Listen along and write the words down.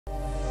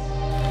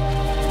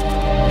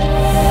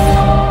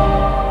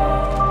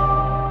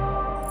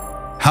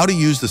How to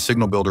use the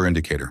Signal Builder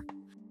Indicator.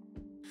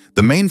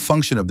 The main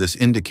function of this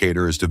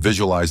indicator is to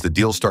visualize the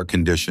deal start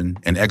condition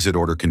and exit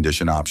order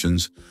condition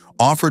options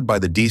offered by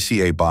the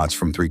DCA bots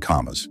from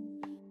 3Commas.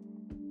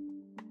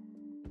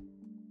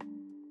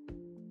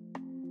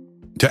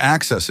 To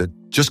access it,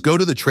 just go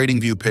to the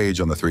TradingView page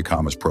on the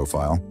 3Commas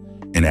profile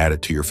and add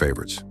it to your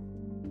favorites.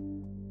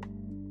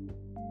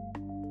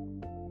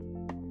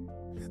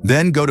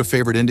 Then go to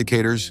Favorite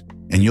Indicators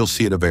and you'll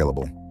see it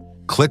available.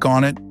 Click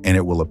on it and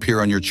it will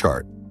appear on your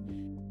chart.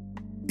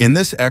 In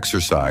this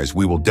exercise,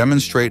 we will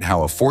demonstrate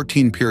how a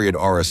 14-period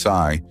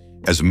RSI,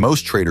 as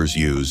most traders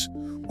use,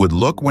 would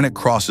look when it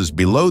crosses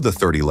below the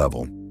 30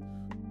 level.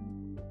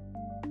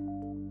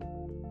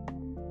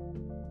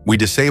 We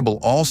disable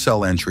all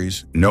sell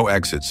entries, no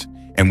exits,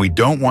 and we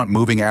don't want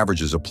moving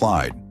averages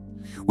applied.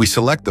 We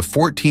select the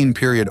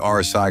 14-period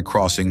RSI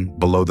crossing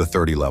below the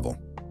 30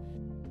 level.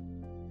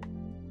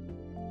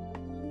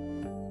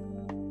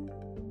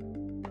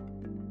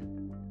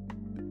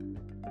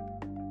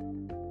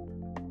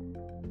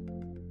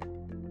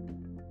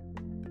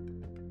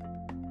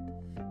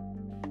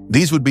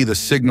 These would be the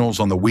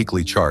signals on the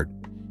weekly chart.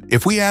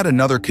 If we add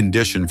another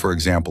condition, for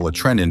example, a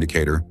trend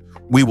indicator,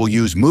 we will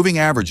use moving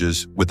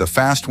averages with the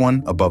fast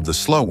one above the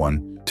slow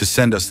one to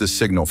send us this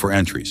signal for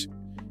entries.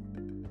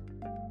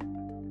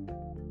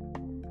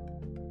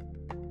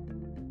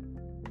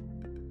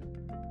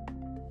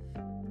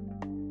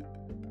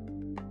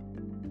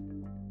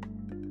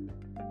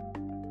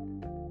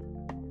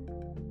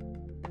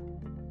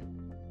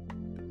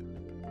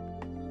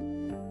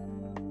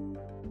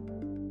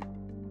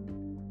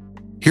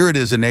 Here it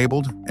is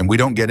enabled, and we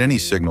don't get any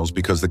signals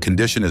because the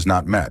condition is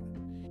not met.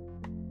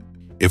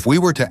 If we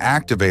were to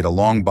activate a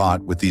long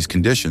bot with these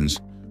conditions,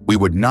 we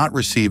would not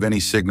receive any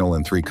signal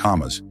in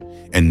 3Commas,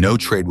 and no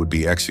trade would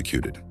be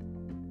executed.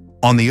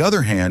 On the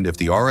other hand, if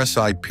the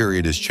RSI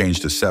period is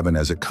changed to 7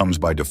 as it comes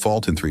by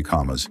default in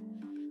 3Commas,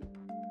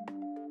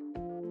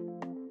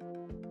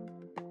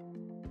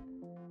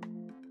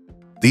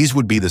 these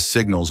would be the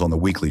signals on the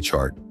weekly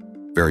chart,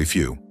 very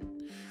few.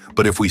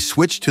 But if we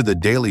switch to the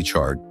daily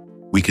chart,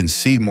 we can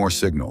see more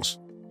signals.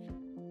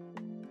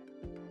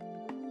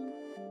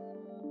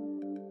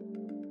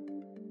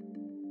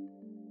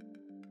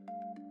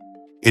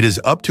 It is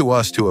up to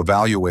us to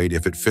evaluate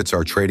if it fits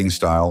our trading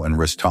style and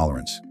risk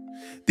tolerance.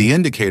 The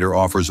indicator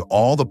offers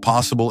all the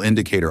possible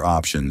indicator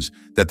options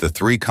that the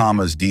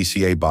 3Commas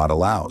DCA bot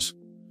allows.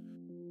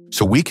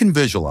 So we can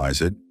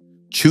visualize it,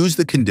 choose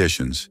the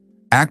conditions,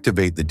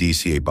 activate the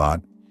DCA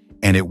bot,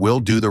 and it will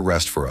do the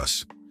rest for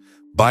us.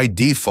 By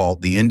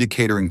default, the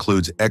indicator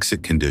includes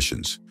exit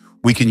conditions.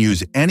 We can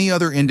use any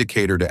other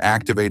indicator to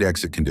activate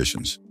exit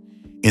conditions.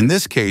 In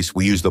this case,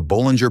 we use the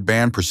Bollinger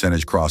Band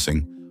percentage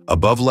crossing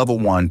above level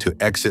 1 to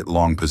exit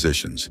long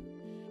positions.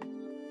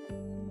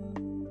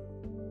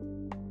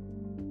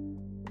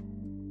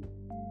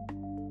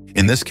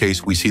 In this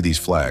case, we see these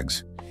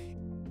flags.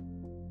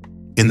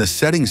 In the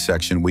settings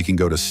section, we can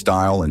go to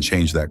Style and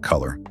change that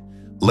color.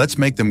 Let's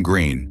make them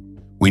green.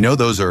 We know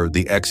those are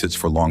the exits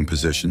for long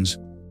positions.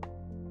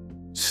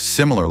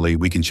 Similarly,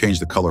 we can change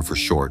the color for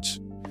shorts.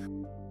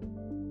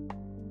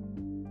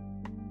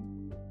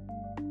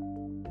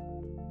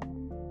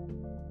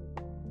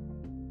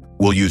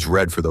 We'll use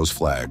red for those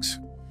flags.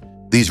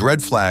 These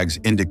red flags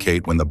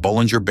indicate when the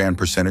Bollinger Band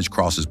percentage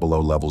crosses below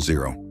level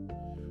 0.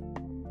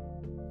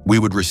 We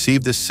would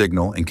receive this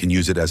signal and can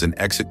use it as an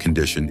exit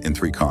condition in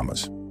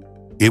 3Commas.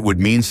 It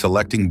would mean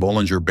selecting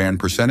Bollinger Band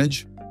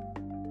percentage.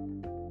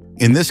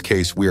 In this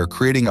case, we are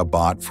creating a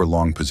bot for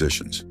long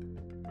positions.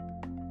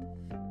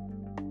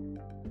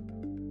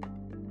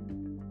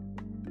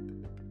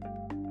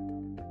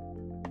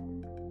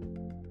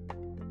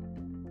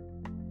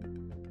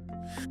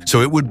 So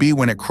it would be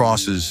when it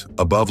crosses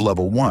above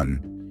level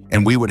 1,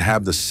 and we would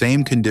have the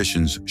same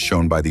conditions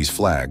shown by these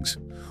flags.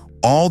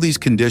 All these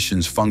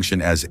conditions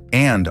function as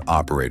AND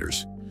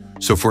operators.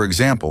 So for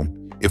example,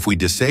 if we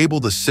disable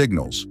the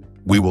signals,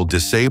 we will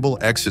disable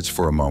exits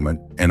for a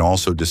moment and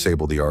also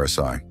disable the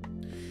RSI.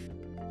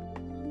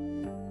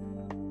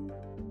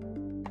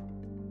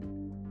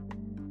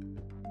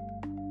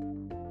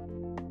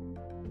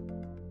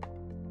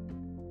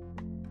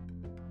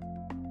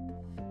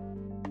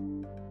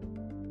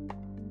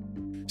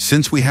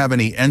 Since we have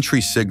any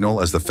entry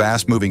signal as the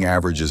fast-moving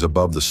average is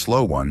above the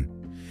slow one,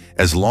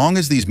 as long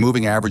as these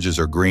moving averages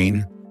are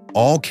green,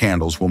 all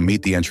candles will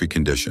meet the entry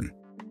condition.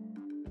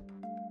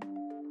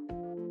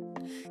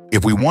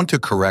 If we want to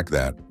correct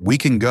that, we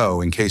can go,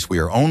 in case we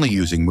are only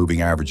using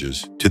moving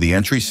averages, to the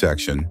entry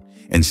section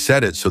and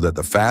set it so that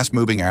the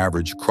fast-moving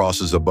average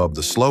crosses above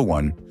the slow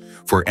one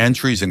for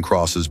entries and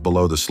crosses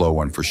below the slow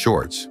one for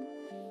shorts.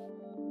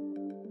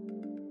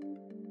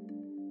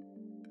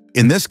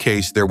 In this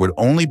case, there would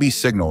only be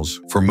signals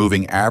for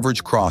moving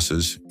average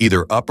crosses,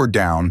 either up or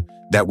down,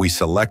 that we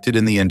selected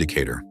in the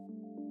indicator.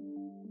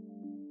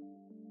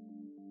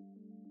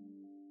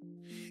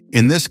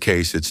 In this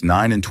case, it's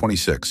 9 and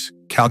 26,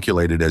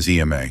 calculated as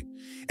EMA,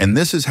 and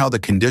this is how the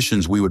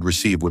conditions we would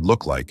receive would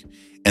look like,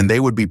 and they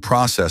would be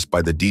processed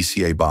by the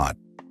DCA bot.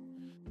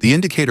 The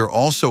indicator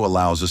also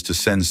allows us to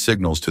send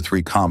signals to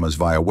 3Commas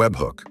via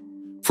webhook.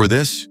 For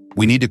this,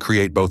 we need to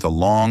create both a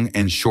long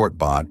and short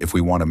bot if we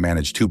want to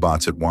manage two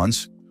bots at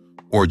once,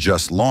 or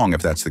just long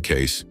if that's the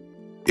case.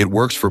 It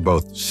works for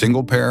both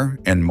single-pair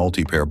and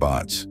multi-pair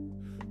bots.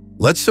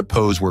 Let's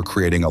suppose we're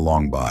creating a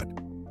long bot.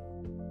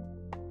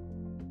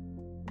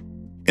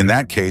 In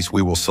that case,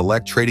 we will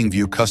select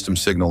TradingView Custom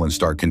Signal and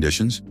Start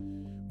Conditions.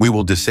 We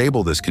will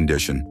disable this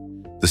condition.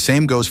 The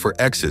same goes for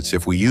exits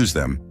if we use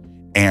them,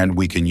 and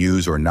we can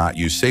use or not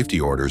use safety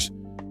orders,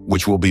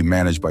 which will be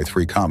managed by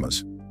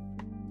 3Commas.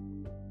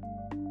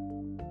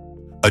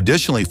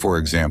 Additionally, for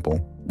example,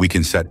 we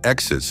can set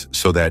exits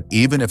so that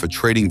even if a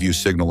TradingView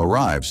signal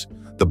arrives,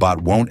 the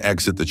bot won't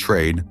exit the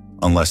trade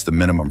unless the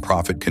minimum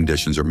profit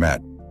conditions are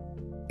met.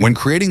 When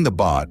creating the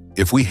bot,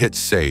 if we hit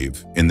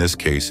Save, in this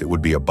case it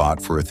would be a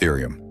bot for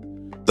Ethereum.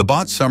 The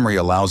bot summary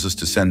allows us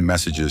to send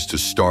messages to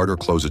start or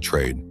close a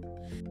trade.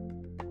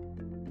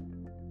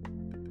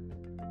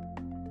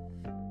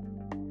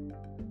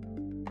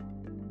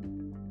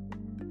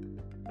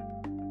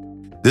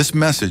 This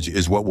message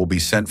is what will be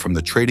sent from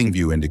the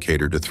TradingView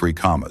indicator to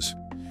 3Commas.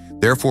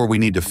 Therefore, we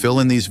need to fill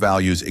in these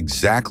values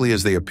exactly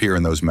as they appear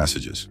in those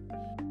messages.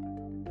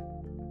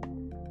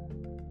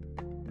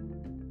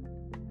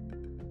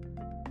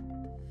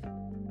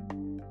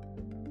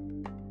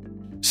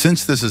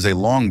 Since this is a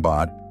long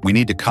bot, we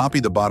need to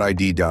copy the bot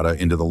ID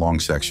data into the long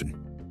section.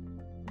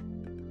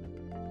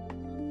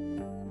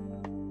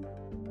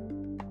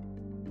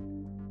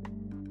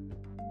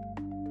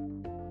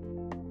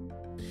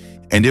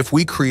 And if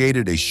we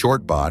created a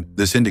short bot,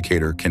 this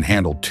indicator can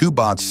handle two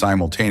bots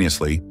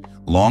simultaneously,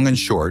 long and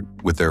short,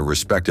 with their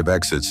respective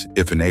exits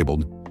if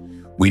enabled.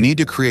 We need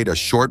to create a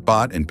short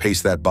bot and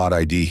paste that bot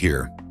ID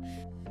here.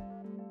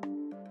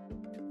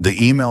 The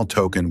email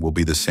token will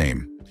be the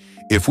same.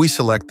 If we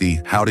select the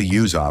How to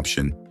Use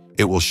option,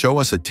 it will show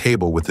us a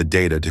table with the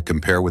data to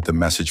compare with the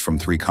message from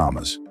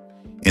 3Commas.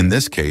 In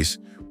this case,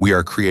 we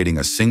are creating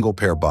a single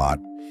pair bot,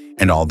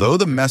 and although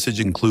the message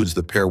includes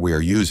the pair we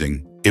are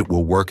using, it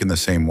will work in the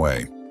same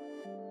way.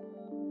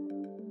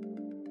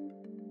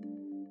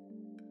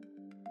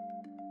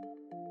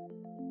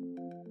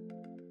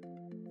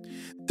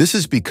 This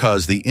is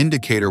because the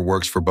indicator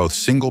works for both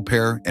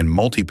single-pair and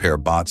multi-pair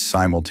bots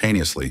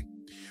simultaneously.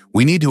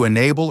 We need to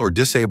enable or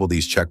disable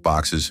these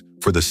checkboxes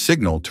for the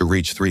signal to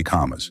reach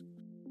 3Commas.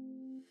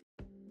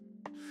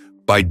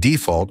 By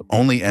default,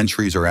 only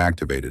entries are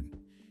activated.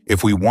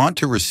 If we want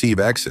to receive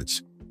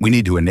exits, we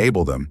need to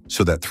enable them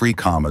so that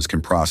 3Commas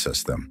can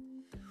process them.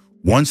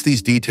 Once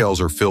these details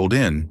are filled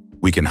in,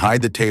 we can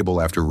hide the table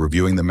after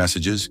reviewing the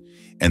messages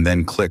and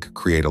then click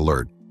Create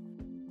Alert.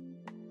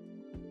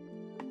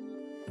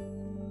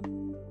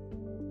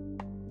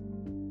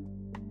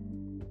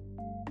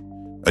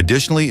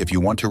 Additionally, if you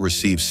want to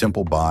receive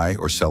simple buy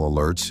or sell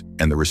alerts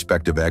and the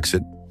respective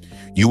exit,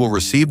 you will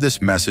receive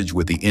this message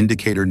with the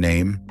indicator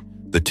name,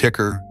 the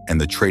ticker,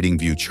 and the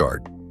TradingView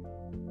chart.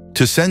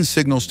 To send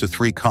signals to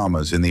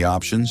 3Commas in the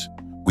options,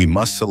 we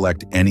must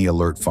select any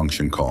alert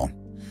function call.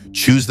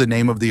 Choose the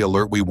name of the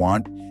alert we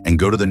want and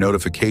go to the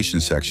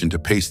notification section to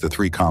paste the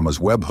 3Commas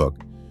webhook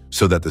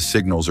so that the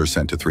signals are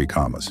sent to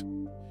 3Commas.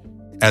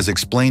 As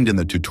explained in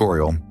the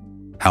tutorial,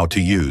 How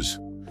to Use.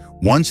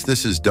 Once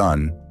this is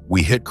done,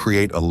 we hit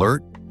Create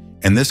Alert,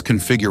 and this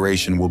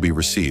configuration will be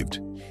received.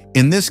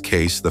 In this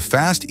case, the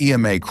fast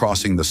EMA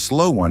crossing the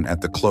slow one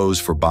at the close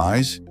for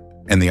buys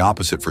and the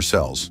opposite for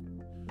sells.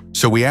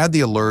 So we add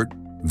the alert,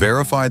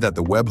 verify that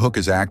the webhook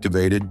is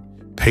activated,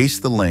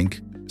 paste the link,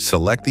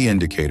 select the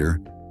indicator,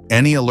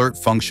 any alert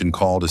function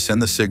call to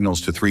send the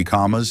signals to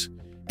 3Commas,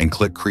 and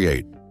click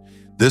Create.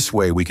 This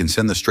way, we can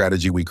send the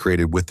strategy we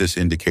created with this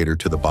indicator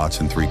to the bots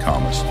in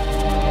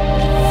 3Commas.